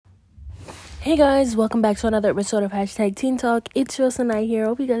Hey guys, welcome back to another episode of Hashtag Teen Talk. It's Wilson Knight here.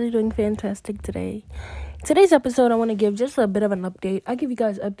 Hope you guys are doing fantastic today. Today's episode, I want to give just a bit of an update. I give you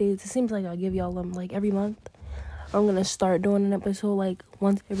guys updates. It seems like I give y'all them like every month. I'm going to start doing an episode like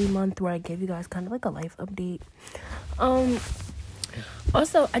once every month where I give you guys kind of like a life update.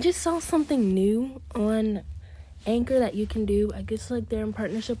 Also, I just saw something new on Anchor that you can do. I guess like they're in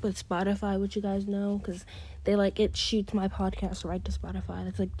partnership with Spotify, which you guys know, because they like it shoots my podcast right to Spotify.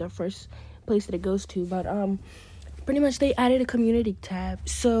 That's like their first place that it goes to. But pretty much they added a community tab,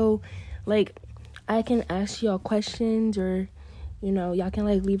 so like I can ask y'all questions, or y'all can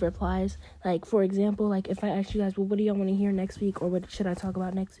like leave replies. Like for example, like if I ask you guys, well, what do y'all want to hear next week, or what should I talk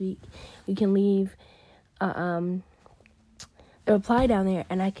about next week, you can leave a reply down there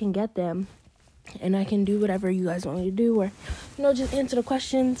and I can get them and I can do whatever you guys want me to do, or just answer the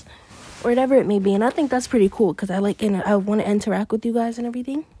questions or whatever it may be. And I think that's pretty cool because I want to interact with you guys and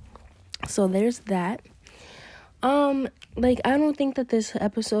everything. So there's that. I don't think that this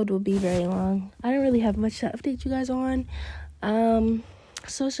episode will be very long. I don't really have much to update you guys on.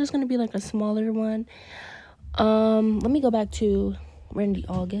 So it's just gonna be like a smaller one. Let me go back to we're in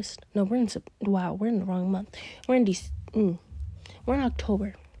August. No, we're in the wrong month. We're in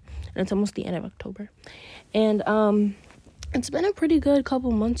October, and it's almost the end of October. And it's been a pretty good couple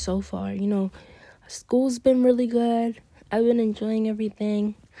months so far. School's been really good. I've been enjoying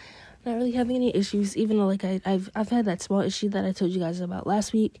everything. Not really having any issues, even though I've had that small issue that I told you guys about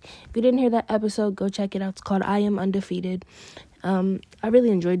last week. If you didn't hear that episode, go check it out. It's called I Am Undefeated. I really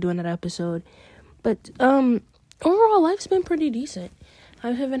enjoyed doing that episode. But overall, life's been pretty decent.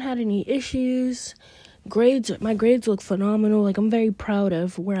 I haven't had any issues. My grades look phenomenal. Like, I'm very proud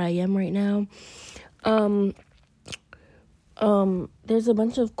of where I am right now. There's a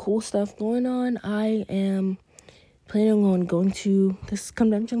bunch of cool stuff going on. I am planning on going to this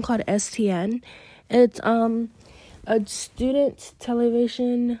convention called STN. It's a student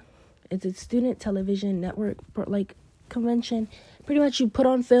television. It's a student television network convention. Pretty much you put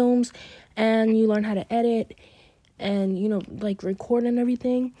on films and you learn how to edit and record and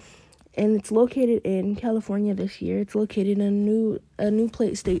everything. And it's located in California this year. It's located in a new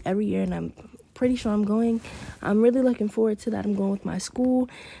state every year, and I'm pretty sure I'm going. I'm really looking forward to that. I'm going with my school.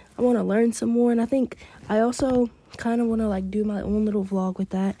 I want to learn some more, and I think I also kind of want to do my own little vlog with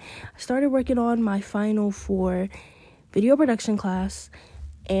that. I started working on my final for video production class,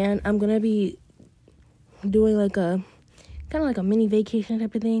 and I'm gonna be doing a mini vacation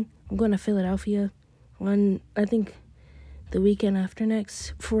type of thing. I'm going to Philadelphia I think the weekend after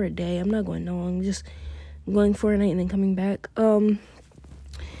next for a day. I'm not going long. I'm just going for a night and then coming back. But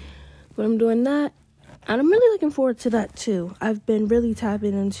I'm doing that, and I'm really looking forward to that too. I've been really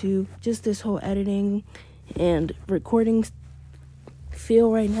tapping into just this whole editing and recording feel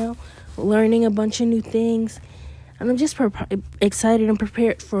right now, learning a bunch of new things, and I'm just excited and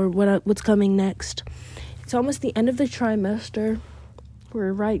prepared for what's coming next. It's almost the end of the trimester.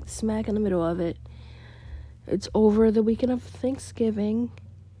 We're right smack in the middle of it. It's over the weekend of Thanksgiving,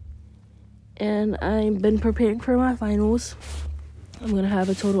 and I've been preparing for my finals. I'm gonna have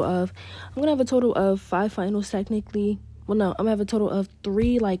a total of 5 finals technically. Well, no, I'm gonna have a total of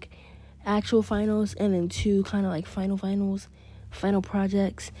 3 actual finals, and then 2 kind of final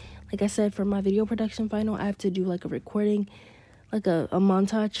projects. Like I said, for my video production final, I have to do a recording, a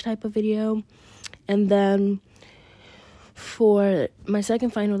montage type of video. And then for my second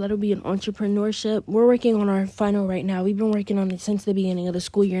final, that'll be an entrepreneurship. We're working on our final right now. We've been working on it since the beginning of the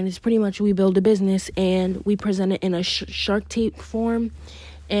school year, and it's pretty much we build a business and we present it in a Shark Tank form,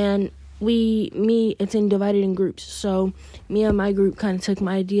 and it's divided in groups. So me and my group kind of took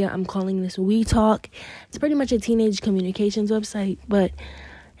my idea. I'm calling this We Talk. It's pretty much a teenage communications website, but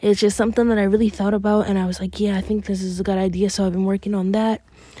it's just something that I really thought about, and I was like, yeah, I think this is a good idea. So I've been working on that.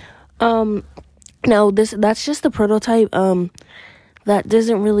 Now that's just the prototype. That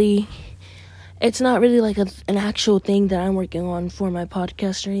doesn't really, it's not really an actual thing that I'm working on for my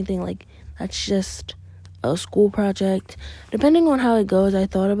podcast or anything. That's just a school project. Depending on how it goes, I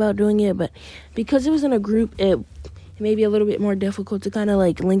thought about doing it, but because it was in a group, it may be a little bit more difficult to kind of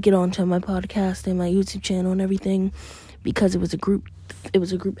link it onto my podcast and my YouTube channel and everything, because it was a group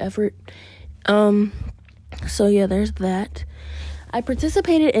effort. So yeah, there's that. I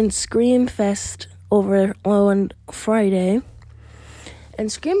participated in Screamfest over on Friday. And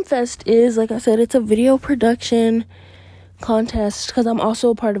Screamfest is, like I said, it's a video production contest, because I'm also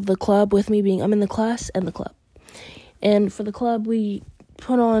a part of the club I'm in the class and the club. And for the club, we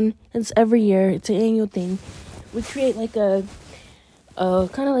put on, it's every year, it's an annual thing. We create a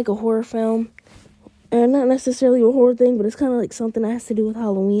kind of like a horror film. And not necessarily a horror thing, but it's kind of like something that has to do with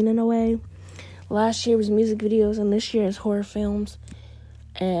Halloween in a way. Last year was music videos, and this year is horror films.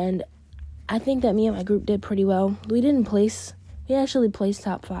 And I think that me and my group did pretty well. We actually placed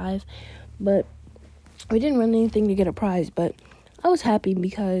top 5, but we didn't run anything to get a prize. But I was happy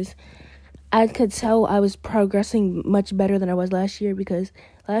because I could tell I was progressing much better than I was last year, because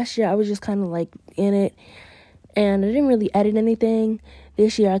last year I was just kind of like in it and I didn't really edit anything.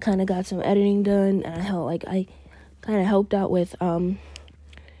 This year I kind of got some editing done, and I kind of helped out with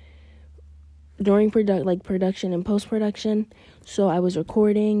during production and post-production. So I was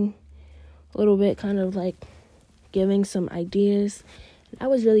recording a little bit, kind of like giving some ideas. That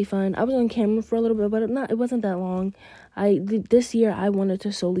was really fun. I was on camera for a little bit, but it wasn't that long. This year I wanted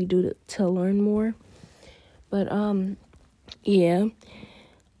to solely do it to learn more. But yeah.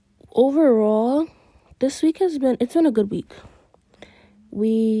 Overall, this week it's been a good week.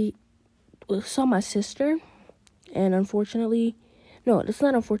 We saw my sister, and unfortunately, no, it's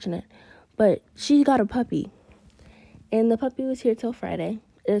not unfortunate, but she got a puppy. And the puppy was here till Friday.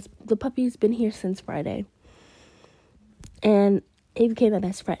 The puppy's been here since Friday. And he became my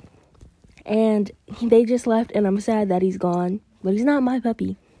best friend. And they just left, and I'm sad that he's gone. But he's not my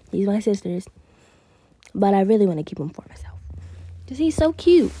puppy. He's my sister's. But I really want to keep him for myself, because he's so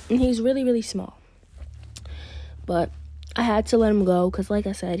cute, and he's really, really small. But I had to let him go, because like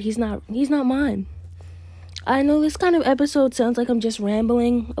I said, he's not mine. I know this kind of episode sounds like I'm just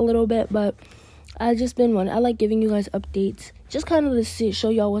rambling a little bit, but I like giving you guys updates, just kind of to show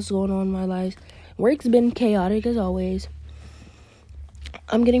y'all what's going on in my life. Work's been chaotic as always.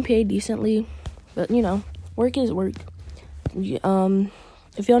 I'm getting paid decently, but work is work. If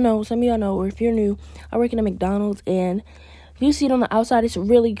y'all know, some of y'all know, or if you're new, I work in a McDonald's, and if you see it on the outside, it's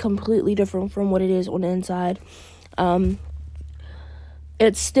really completely different from what it is on the inside.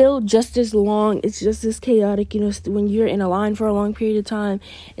 It's still just as long. It's just as chaotic. When you're in a line for a long period of time,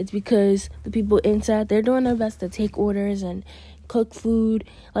 it's because the people inside, they're doing their best to take orders and cook food.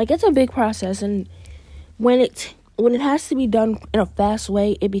 Like, it's a big process, and when it has to be done in a fast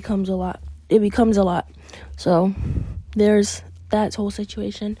way, it becomes a lot. So there's that whole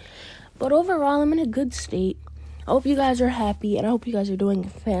situation. But overall, I'm in a good state. I hope you guys are happy, and I hope you guys are doing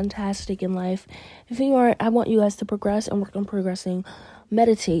fantastic in life. If you aren't, I want you guys to progress and work on progressing.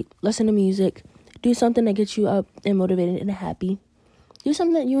 Meditate, listen to music, do something that gets you up and motivated and happy. Do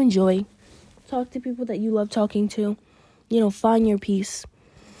something that you enjoy. Talk to people that you love talking to. Find your peace.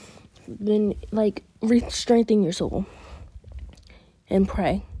 Then, strengthen your soul. And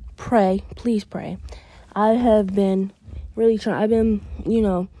pray. Pray. Please pray. I have been really trying. I've been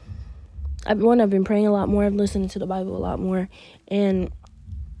praying a lot more. I've listened to the Bible a lot more. And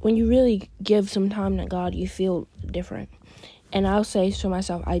when you really give some time to God, you feel different. And I'll say to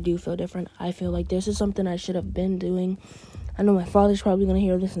myself, I do feel different. I feel like this is something I should have been doing. I know my father's probably going to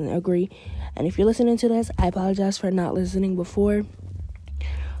hear this and agree. And if you're listening to this, I apologize for not listening before.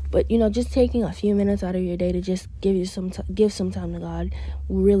 But, just taking a few minutes out of your day to just give some time to God,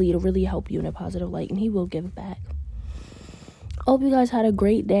 it'll really help you in a positive light. And he will give back. I hope you guys had a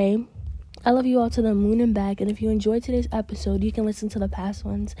great day. I love you all to the moon and back. And if you enjoyed today's episode, you can listen to the past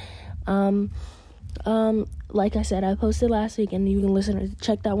ones. Like I said, I posted last week, and you can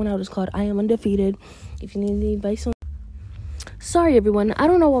check that one out. It's called I Am Undefeated. If you need any advice on... Sorry, everyone. I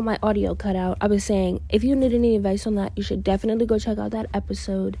don't know what my audio cut out. I was saying, if you need any advice on that, you should definitely go check out that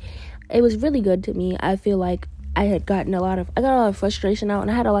episode. It was really good to me. I feel like I got a lot of frustration out, and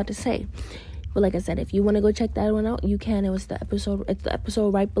I had a lot to say. But like I said, if you want to go check that one out, you can. It's the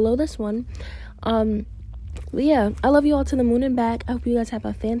episode right below this one. But yeah, I love you all to the moon and back. I hope you guys have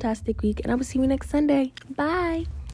a fantastic week, and I will see you next Sunday. Bye.